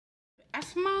a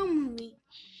small movie.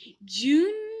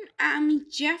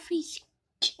 Jeffrey's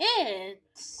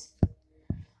kids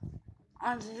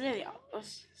on the video.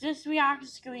 This reaction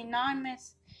is going to be 9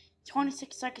 minutes,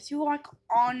 26 seconds. You like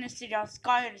on the studio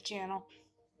Sky channel.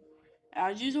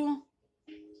 As usual.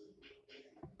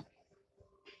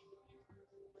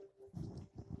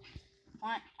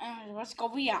 Alright, anyways, let's go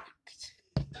react.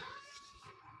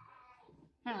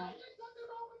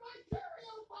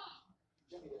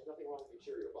 Jeffy, there's nothing wrong with your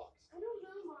Cheerio box. I don't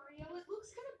know, Mario. It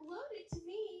looks kind of bloated to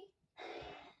me.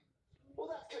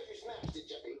 Well, that's because you smashed it,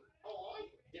 Jeffy. Oh, I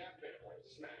definitely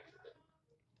smashed it.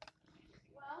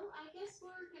 Well, I guess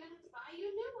we're going to have to buy you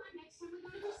a new one next time we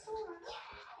go to the store. I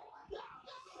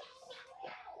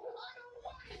don't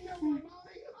want a new one,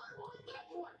 Mommy. I want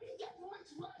that one. That one's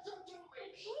special to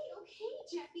me. Okay,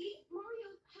 Jeffy.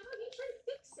 Mario, how about you try to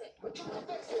fix it? I'm trying to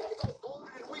fix it. It's all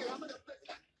bloated and weird. I'm going to fix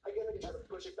it. I guess I can try to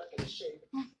push it back into shape.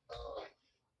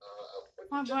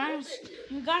 My brothers,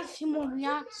 you gotta see more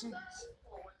reactions.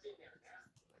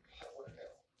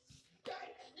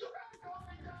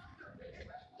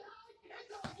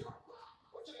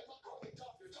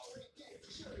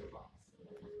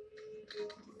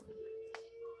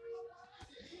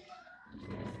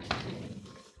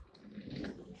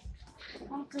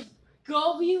 Okay,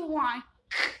 go rewind.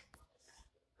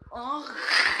 Oh,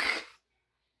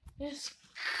 this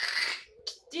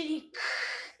did he?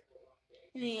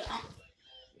 Yeah.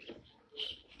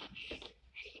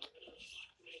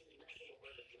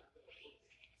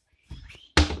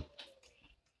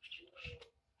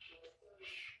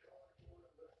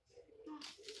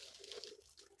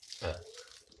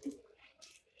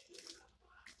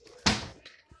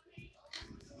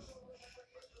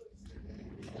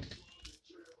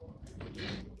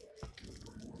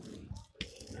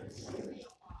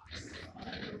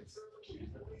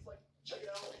 Check it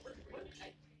out.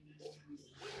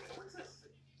 What's this?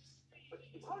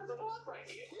 It's hard to look right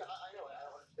here. Yeah, I know. I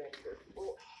don't understand either.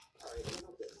 Well, all right.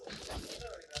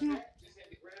 Just had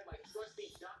to grab my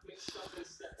trusty document stuff and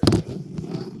step it.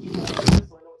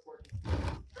 So I know it's working.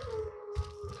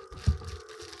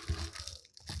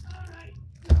 All right.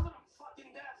 Now that I'm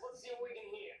fucking deaf, let's see what we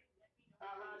can hear.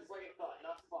 Just like I thought.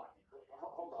 Not fuck.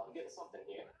 Hold on. I'm getting something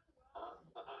here.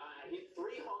 I hit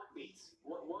 3 heartbeats.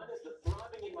 One is the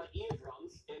throbbing in my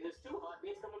eardrums, and there's 2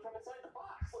 heartbeats coming from inside the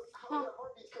box. How are the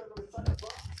heartbeats coming from inside the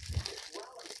box?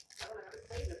 Well, I don't know how to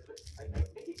say this, but I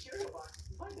think your Cheerio box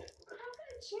is pregnant. How could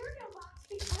a Cheerio box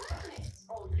be pregnant?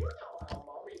 Oh, you know how,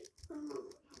 Mommy.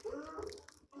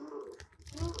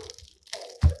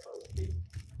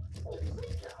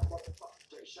 Holy cow, motherfucker.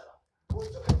 Jay, shut up.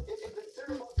 If the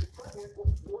Cheerio box is pregnant,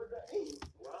 what does that mean?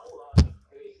 Well,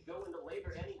 we can go into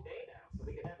labor any day now, so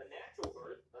we can have a natural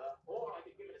birth, or I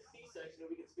could give it a C-section and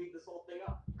we can speed this whole thing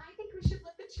up. I think we should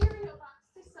let the Cheerio box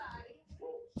decide.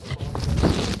 Well,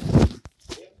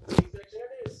 yep, C-section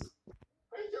it is.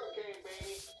 It's okay,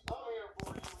 baby. I'm here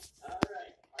for you. All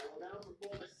right, I will now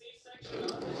perform a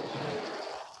C-section on this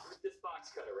with this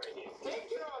box cutter right here. Take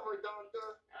care of her,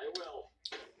 doctor. I will.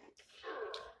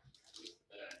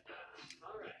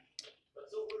 All right,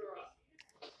 let's open her up.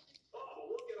 Oh,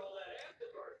 look at all that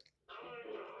afterbirth.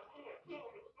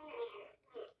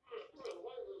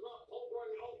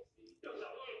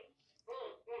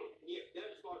 Yeah,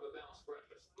 that is part of a balanced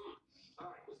breakfast.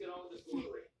 All right, let's get on with this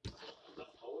delivery.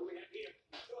 What do we have here?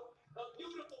 A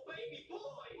beautiful baby boy.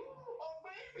 A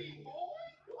baby boy?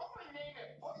 I'm gonna name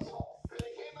it Butthole. Because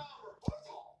it came out of her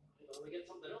butthole. Let me get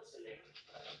something else in there.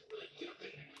 Get up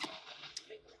in there.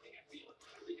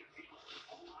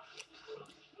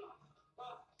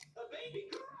 A baby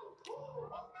girl.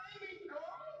 A baby girl?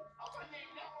 I'm gonna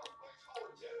name that one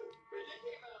Butthole too. Because it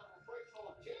came out of her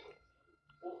butthole too.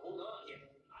 Well, hold on here.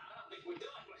 I don't think we're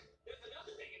done. There's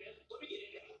another thing in it. Let me get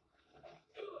in there.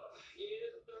 Yeah,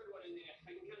 there's a third one in there. I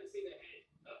can kind of see the head.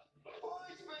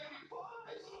 Boys, baby,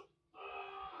 boys!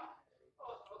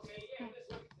 Okay, yeah,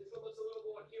 this one looks a little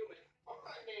more human. I'm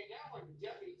gonna name that one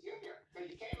Jeffy Jr. because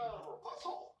he came out of her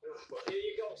butthole. Well, here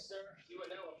you go, sir. You are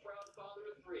now a proud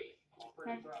father of 3. I'm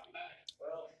pretty proud of that.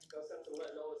 Well, no sense in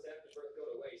letting all this afterbirth go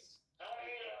to waste.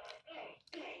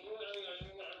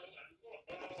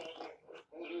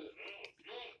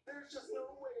 There's just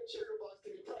no way a Cheerio box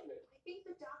can be pregnant. I think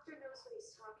the doctor knows what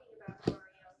he's talking about,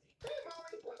 Mario. Hey,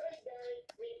 Mommy. Hey, Daddy.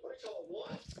 Me, Butthole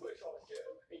 1, Butthole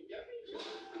 2, and Jeffy Jr.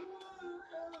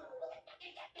 Oh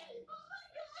my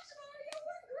gosh, Mario,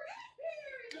 we're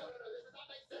grandparents! No, this does not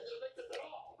make sense. It doesn't make sense at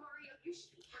all. Mario, you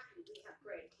should be happy we have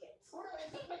grandkids. What do I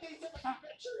say? Make any sense? Like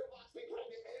a Cheerio box be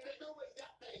pregnant, and there's no way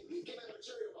that thing came out of a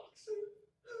Cheerio box.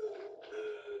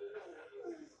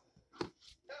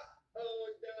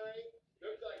 Oh, Daddy.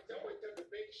 Looks like someone took a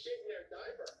big shit in their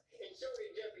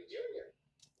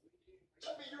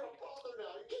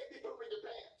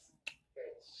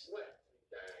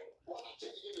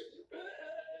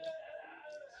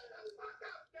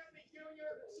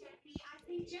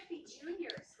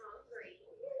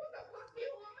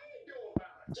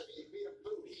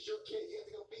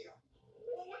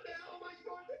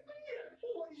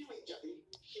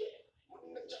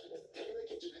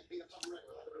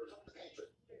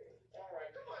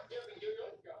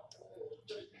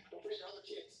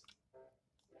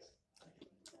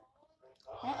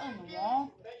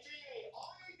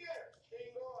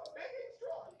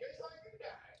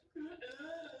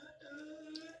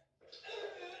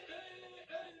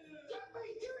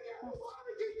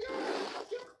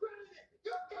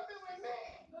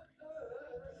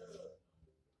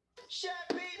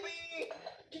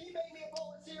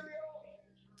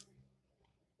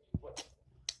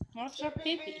What's your Chef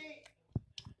pee-pee?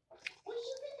 Where's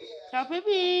your pee-pee at? Chef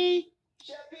pee-pee.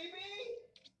 Chef Pee-pee?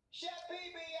 Chef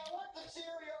Pee-pee, I want the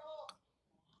cereal.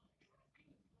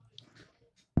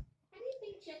 How do you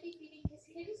think Jeffy feeding his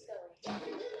kid is going?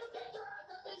 Jeffy, get your ass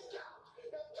on this cow.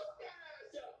 Now took that ass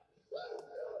up.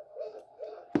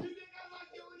 You think I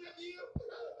like doing it to you?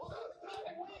 What are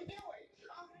you doing?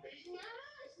 I'm beating that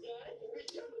ass, Dad.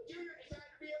 Jeffy Jr. decided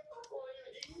to be a fuckboy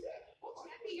and he said,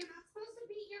 Jeffy, you're not supposed to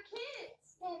beat your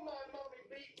kids. well, my mommy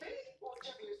beat me. Well,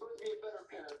 Jeffy, you're supposed to be a better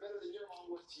parent, better than your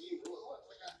mom was to you. Look,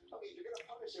 okay, if you're gonna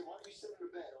punish him, why don't you send him to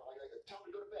bed? Or tell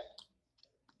him to go to bed.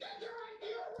 That's your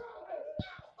idea, bro. No,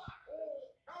 fuck.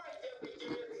 All right, Jeffy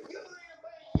Jr., you lay in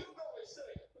bed, you go to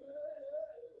sleep.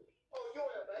 Oh, you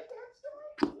want a bedtime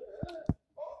story?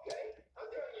 Okay, I'll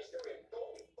tell you a story of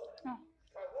Goldie Fuck. No.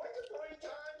 Once upon a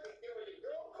time, there was a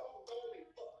girl called Goldie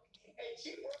Fuck, and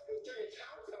she worked into this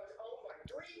house that was owned by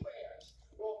 3 bears.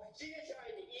 Well, she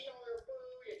decided to eat all her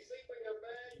food and sleep in her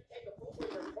bed, take a poop in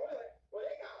her toilet. Well,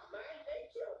 they got mad and they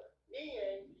killed her.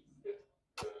 Ian.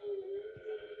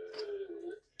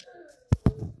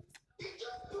 Did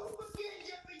you poop again,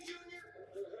 Jeffy Jr.?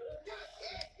 That's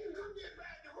it. Come get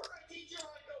back to work and teach you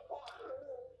how to go potty.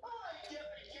 All right,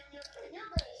 Jeffy Jr., you're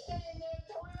going to stay in that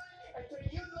toilet until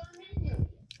you learn to use it.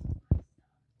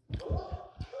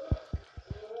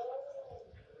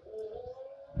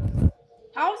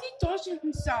 How is he touching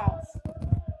himself?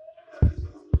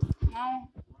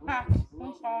 No. Ha.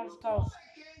 Who's all his ghost?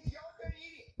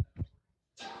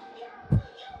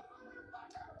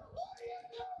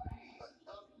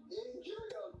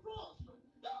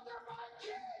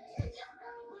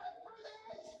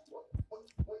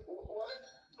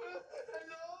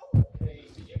 Hey,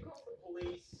 did you call the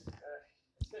police?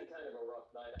 It's been kind of a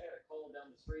rough night. I had a call down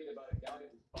the street about a guy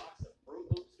whose box of Fruit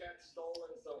Loops got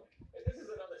stolen. So if this is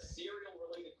another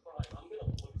cereal-related crime, I'm gonna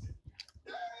lose it.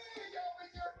 Hey,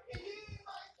 officer! He ate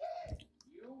my kid!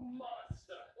 You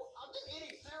monster! Well, I'm just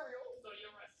eating cereal. So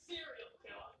you're a serial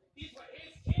killer. These were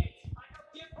his kids. I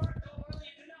helped give birth to him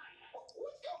earlier tonight. What's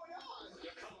going on?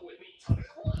 You're coming with me, Tucker.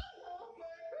 What? Oh,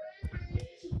 my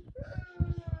babies!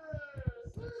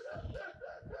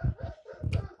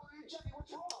 Jeffy,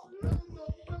 what's wrong? I'm the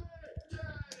bad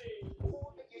daddy.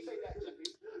 What did you say that, Jeffy?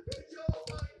 It's all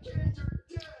my kids are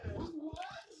dead.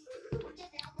 What?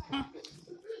 Jeffy, how that happen?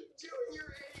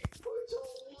 Junior ate puts on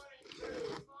 1 and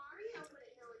 2. Mario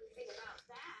wouldn't know anything about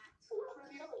that. Where's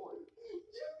the other one?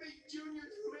 Jeffy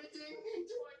Jr.'s missing,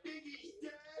 so I think he's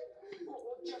dead.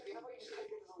 Well, Jeffy, how about you just take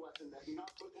it as a lesson that you're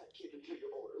not supposed to have kids until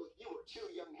you're older. Look, you were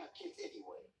too young to have kids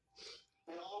anyway.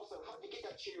 And also, how did you get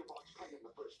that Cheerio box pregnant in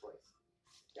the first place?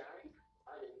 Gary,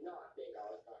 I did not think I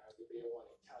was going to have to be the one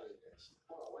to tell you this.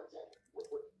 Hold on, one second.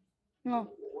 No.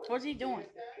 What's he doing?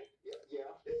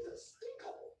 Yeah, it's a stink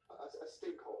hole. A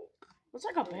stink hole. Looks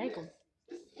like a bagel.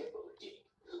 This is hippo dick.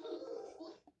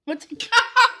 What's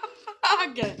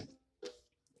good?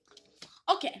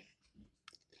 Okay.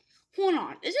 Hold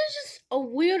on. This is just a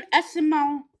weird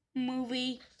SML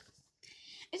movie.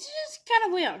 It's just kind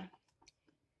of weird.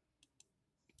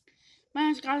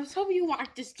 Man, guys, hope you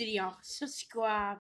liked this video. Subscribe.